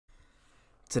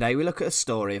Today we look at a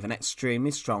story of an extremely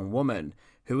strong woman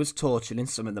who was tortured in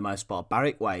some of the most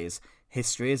barbaric ways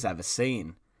history has ever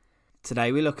seen.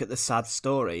 Today we look at the sad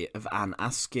story of Anne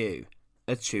Askew,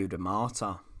 a Tudor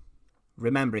martyr.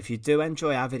 Remember, if you do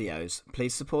enjoy our videos,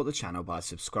 please support the channel by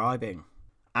subscribing.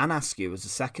 Anne Askew was the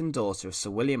second daughter of Sir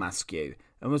William Askew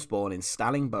and was born in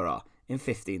Stallingborough in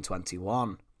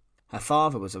 1521. Her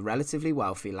father was a relatively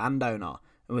wealthy landowner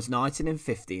and was knighted in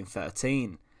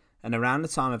 1513, and around the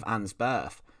time of Anne's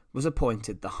birth was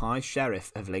appointed the High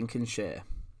Sheriff of Lincolnshire.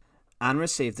 Anne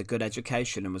received a good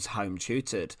education and was home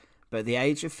tutored, but at the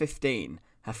age of 15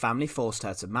 her family forced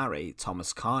her to marry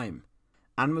Thomas Kyme.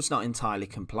 Anne was not entirely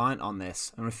compliant on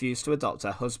this and refused to adopt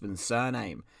her husband's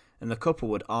surname, and the couple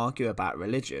would argue about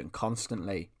religion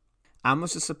constantly. Anne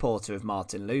was a supporter of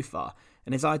Martin Luther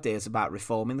and his ideas about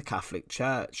reforming the Catholic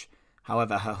Church.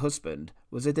 However, her husband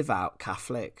was a devout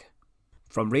Catholic.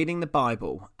 From reading the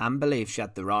Bible, Anne believed she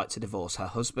had the right to divorce her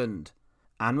husband.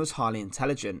 Anne was highly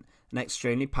intelligent and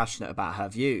extremely passionate about her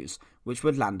views, which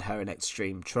would land her in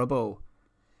extreme trouble.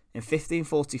 In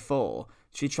 1544,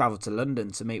 she travelled to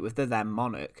London to meet with the then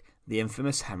monarch, the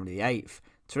infamous Henry VIII,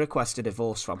 to request a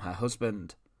divorce from her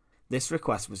husband. This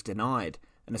request was denied,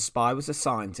 and a spy was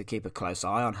assigned to keep a close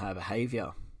eye on her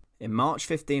behaviour. In March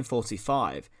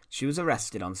 1545, she was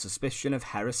arrested on suspicion of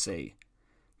heresy.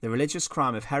 The religious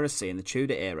crime of heresy in the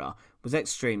Tudor era was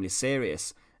extremely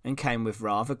serious and came with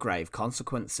rather grave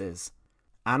consequences.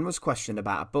 Anne was questioned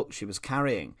about a book she was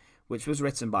carrying, which was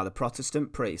written by the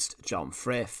Protestant priest John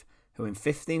Frith, who in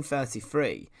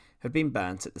 1533 had been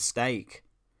burnt at the stake.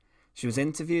 She was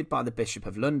interviewed by the Bishop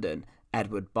of London,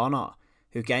 Edward Bonner,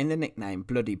 who gained the nickname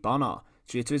Bloody Bonner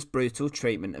due to his brutal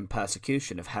treatment and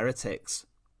persecution of heretics.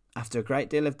 After a great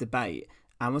deal of debate,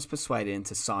 Anne was persuaded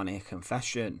into signing a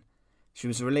confession. She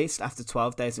was released after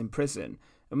 12 days in prison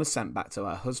and was sent back to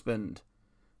her husband.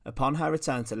 Upon her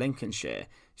return to Lincolnshire,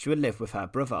 she would live with her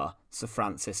brother, Sir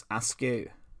Francis Askew.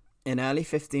 In early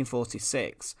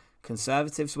 1546,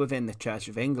 conservatives within the Church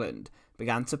of England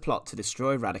began to plot to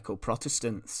destroy radical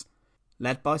Protestants.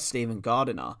 Led by Stephen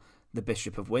Gardiner, the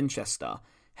Bishop of Winchester,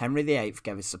 Henry VIII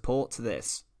gave his support to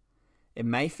this. In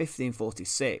May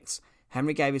 1546,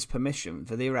 Henry gave his permission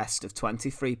for the arrest of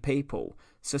 23 people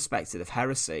suspected of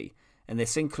heresy, and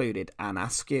this included Anne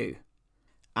Askew.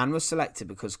 Anne was selected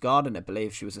because Gardiner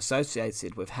believed she was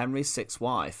associated with Henry's sixth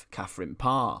wife, Catherine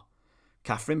Parr.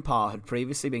 Catherine Parr had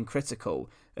previously been critical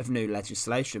of new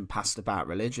legislation passed about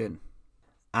religion.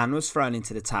 Anne was thrown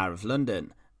into the Tower of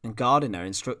London, and Gardiner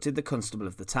instructed the Constable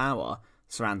of the Tower,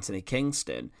 Sir Anthony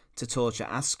Kingston, to torture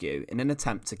Askew in an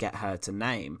attempt to get her to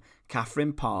name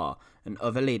Catherine Parr and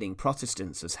other leading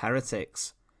Protestants as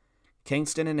heretics.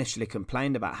 Kingston initially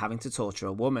complained about having to torture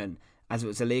a woman, as it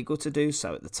was illegal to do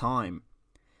so at the time.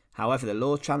 However, the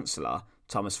Lord Chancellor,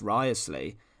 Thomas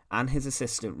Wriothesley, and his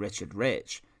assistant Richard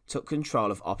Rich took control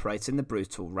of operating the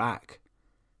brutal rack.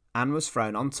 Anne was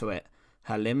thrown onto it,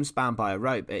 her limbs bound by a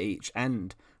rope at each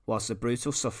end, whilst the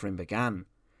brutal suffering began.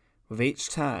 With each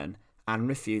turn, Anne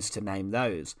refused to name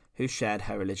those who shared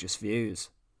her religious views.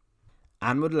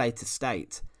 Anne would later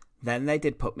state, "Then they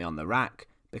did put me on the rack,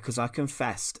 because I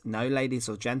confessed no ladies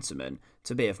or gentlemen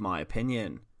to be of my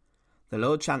opinion. The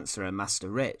Lord Chancellor and Master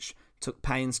Rich took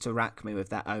pains to rack me with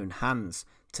their own hands,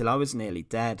 till I was nearly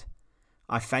dead.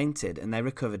 I fainted, and they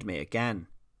recovered me again."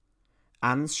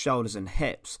 Anne's shoulders and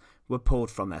hips were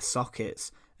pulled from their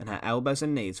sockets, and her elbows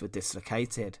and knees were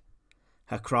dislocated.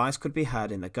 Her cries could be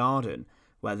heard in the garden,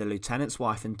 where the lieutenant's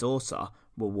wife and daughter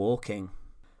were walking.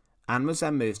 Anne was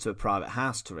then moved to a private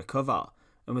house to recover,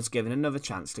 and was given another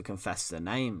chance to confess their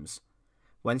names.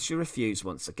 When she refused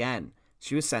once again,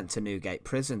 she was sent to Newgate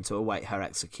Prison to await her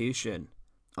execution.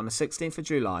 On the 16th of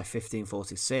July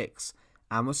 1546,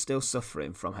 Anne was still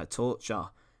suffering from her torture,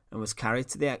 and was carried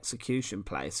to the execution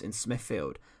place in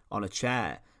Smithfield on a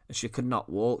chair, as she could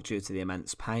not walk due to the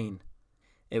immense pain.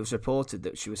 It was reported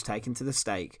that she was taken to the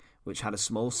stake, which had a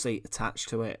small seat attached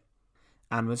to it.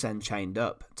 Anne was then chained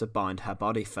up to bind her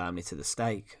body firmly to the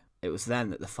stake. It was then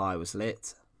that the fire was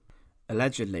lit.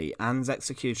 Allegedly, Anne's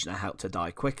executioner helped her die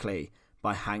quickly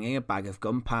by hanging a bag of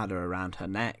gunpowder around her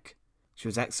neck. She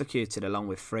was executed along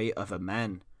with 3 other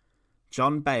men.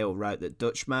 John Bale wrote that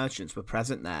Dutch merchants were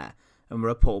present there and were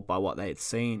appalled by what they had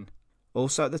seen.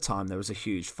 Also at the time there was a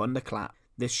huge thunderclap.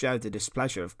 This showed the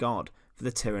displeasure of God for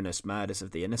the tyrannous murders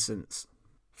of the innocents.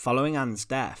 Following Anne's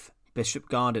death, Bishop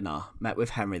Gardiner met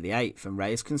with Henry VIII and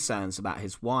raised concerns about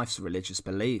his wife's religious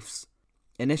beliefs.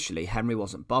 Initially, Henry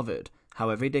wasn't bothered,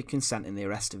 however he did consent in the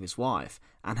arrest of his wife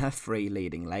and her 3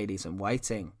 leading ladies in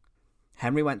waiting.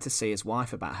 Henry went to see his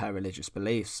wife about her religious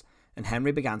beliefs, and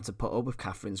Henry began to put up with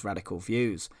Catherine's radical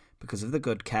views because of the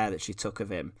good care that she took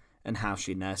of him and how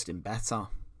she nursed him better.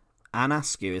 Anne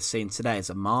Askew is seen today as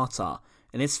a martyr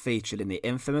and is featured in the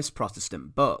infamous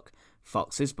Protestant book,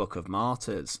 Foxe's Book of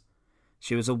Martyrs.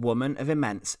 She was a woman of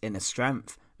immense inner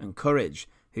strength and courage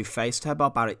who faced her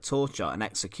barbaric torture and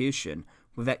execution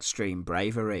with extreme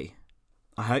bravery.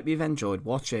 I hope you've enjoyed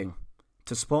watching.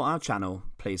 To support our channel,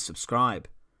 please subscribe.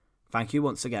 Thank you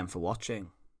once again for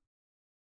watching.